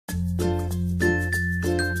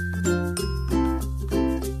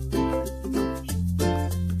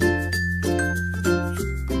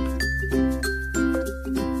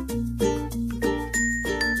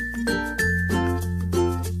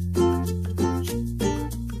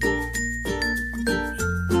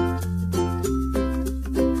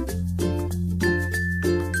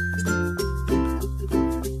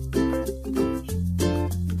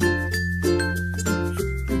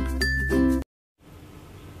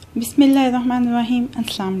बिस्मिल्लाहिर्रहमानिर्रहीम।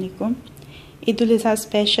 अस्सलाम वालेकुम। ईद उल अज़हा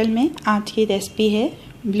स्पेशल में आज की रेसिपी है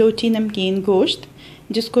बलोची नमकीन गोश्त,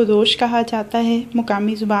 जिसको रोश कहा जाता है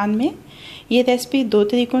मुकामी ज़ुबान में। ये रेसिपी दो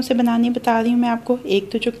तरीक़ों से बनानी बता रही हूँ मैं आपको।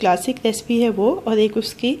 एक तो जो क्लासिक रेसिपी है वो, और एक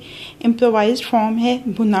उसकी इम्प्रोवाइज्ड फॉर्म है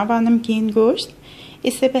भुना हुआ नमकीन गोश्त।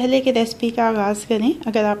 इससे पहले कि रेसिपी का आगाज़ करें,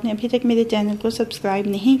 अगर आपने अभी तक मेरे चैनल को सब्सक्राइब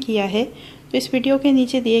नहीं किया है तो इस वीडियो के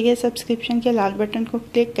नीचे दिए गए सब्सक्रिप्शन के लाल बटन को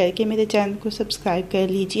क्लिक करके मेरे चैनल को सब्सक्राइब कर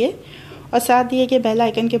लीजिए और साथ दिए गए बेल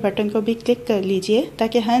आइकन के बटन को भी क्लिक कर लीजिए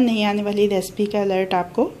ताकि हर नई आने वाली रेसिपी का अलर्ट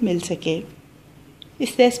आपको मिल सके।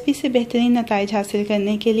 इस रेसिपी से बेहतरीन नताइज हासिल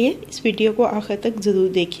करने के लिए इस वीडियो को आखिर तक ज़रूर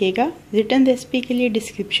देखिएगा। रिटर्न रेसिपी के लिए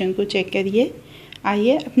डिस्क्रिप्शन को चेक करिए।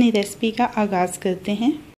 आइए अपनी रेसिपी का आगाज़ करते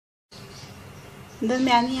हैं।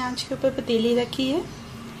 दरमियानी आंच के ऊपर पतीली रखी है।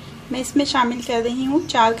 मैं इसमें शामिल कर रही हूँ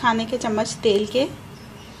 4 खाने के चम्मच तेल के।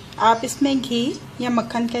 आप इसमें घी या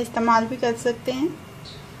मक्खन का इस्तेमाल भी कर सकते हैं।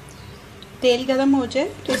 तेल गर्म हो जाए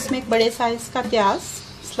तो इसमें एक बड़े साइज़ का प्याज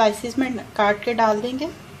स्लाइसिस में काट के डाल देंगे।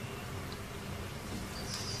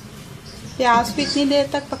 प्याज को इतनी देर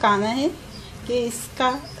तक पकाना है कि इसका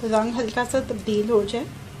रंग हल्का सा तब्दील हो जाए।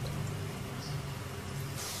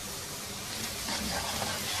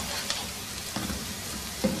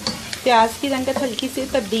 प्याज की रंगत हल्की सी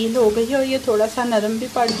तब्दील हो गई है और ये थोड़ा सा नरम भी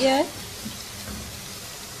पड़ गया है।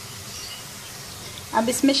 अब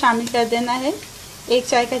इसमें शामिल कर देना है 1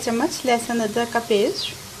 चाय का चम्मच लहसुन अदरक का पेस्ट।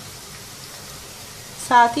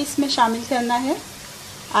 साथ ही इसमें शामिल करना है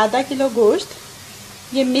आधा किलो गोश्त।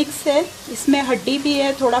 ये मिक्स है, इसमें हड्डी भी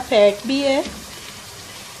है, थोड़ा फैट भी है।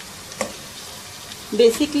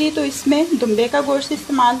 बेसिकली तो इसमें दुम्बे का गोश्त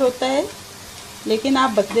इस्तेमाल होता है, लेकिन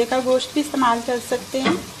आप बकरे का गोश्त भी इस्तेमाल कर सकते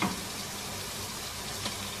हैं।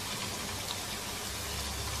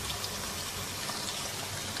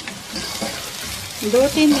 दो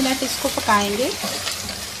 3 मिनट इसको पकाएंगे।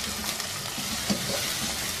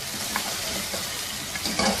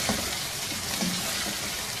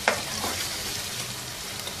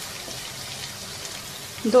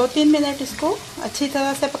 दो 3 मिनट इसको अच्छी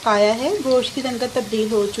तरह से पकाया है। गोश्त की रंगत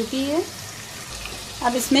तब्दील हो चुकी है।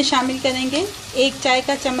 अब इसमें शामिल करेंगे 1 चाय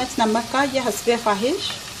का चम्मच नमक का, यह हस्बे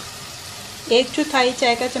ख्वाहिश। 1/4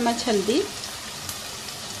 चाय का चम्मच हल्दी।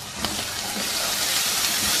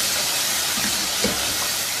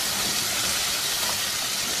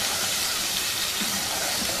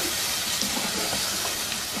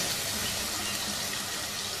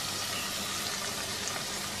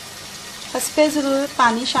 हस्बे ज़रूरत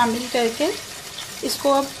पानी शामिल करके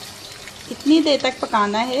इसको अब इतनी देर तक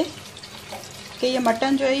पकाना है कि ये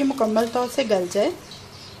मटन जो है ये मुकम्मल तौर से गल जाए।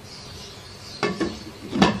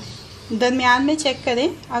 दरमियान में चेक करें,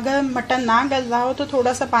 अगर मटन ना गल रहा हो तो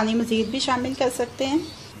थोड़ा सा पानी मज़ीद भी शामिल कर सकते हैं।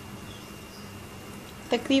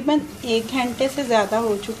 तकरीबन 1 घंटे से ज़्यादा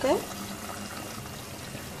हो चुका है।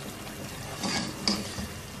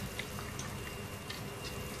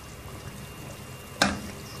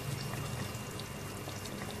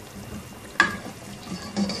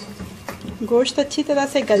 गोश्त अच्छी तरह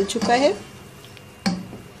से गल चुका है।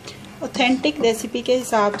 ऑथेंटिक रेसिपी के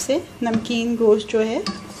हिसाब से नमकीन गोश्त जो है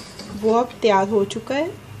वो अब तैयार हो चुका है।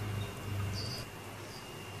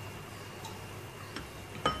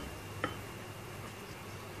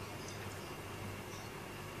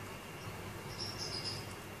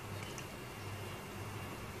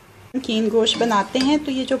 नमकीन गोश्त बनाते हैं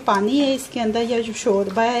तो ये जो पानी है इसके अंदर, या जो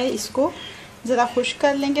शोरबा है, इसको ज़रा खुश्क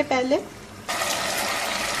कर लेंगे। पहले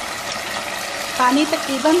पानी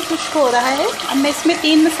तकरीबन खुश्क हो रहा है। अब मैं इसमें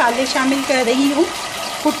 3 मसाले शामिल कर रही हूँ।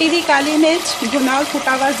 कुटी हुई काली मिर्च, भुना और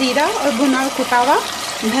कुटा हुआ ज़ीरा और भुना और कुटा हुआ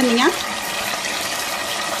धनिया।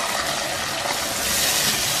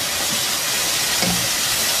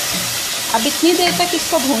 अब इतनी देर तक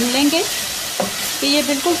इसको भून लेंगे कि ये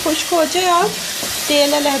बिल्कुल खुश्क हो जाए और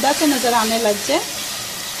तेल अलहदा से नज़र आने लग जाए।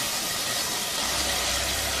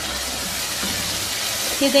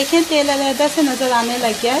 ये देखें, तेल अलहदा से नज़र आने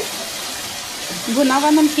लग गया है। भुना हुआ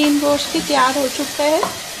नमकीन गोश्त भी तैयार हो चुका है।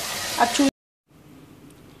 अब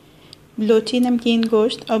बलोची नमकीन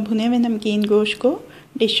गोश्त और भुने हुए नमकीन गोश्त को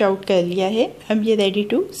डिश आउट कर लिया है। अब ये रेडी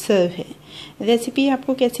टू सर्व है। रेसिपी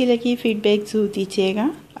आपको कैसी लगी फीडबैक ज़रूर दीजिएगा।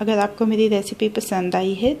 अगर आपको मेरी रेसिपी पसंद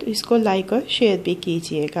आई है तो इसको लाइक और शेयर भी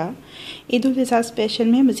कीजिएगा। ईद उल अज़हा स्पेशल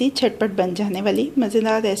में मज़ीद झटपट बन जाने वाली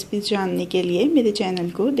मज़ेदार रेसिपीज़ जानने के लिए मेरे चैनल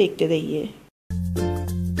को देखते रहिए।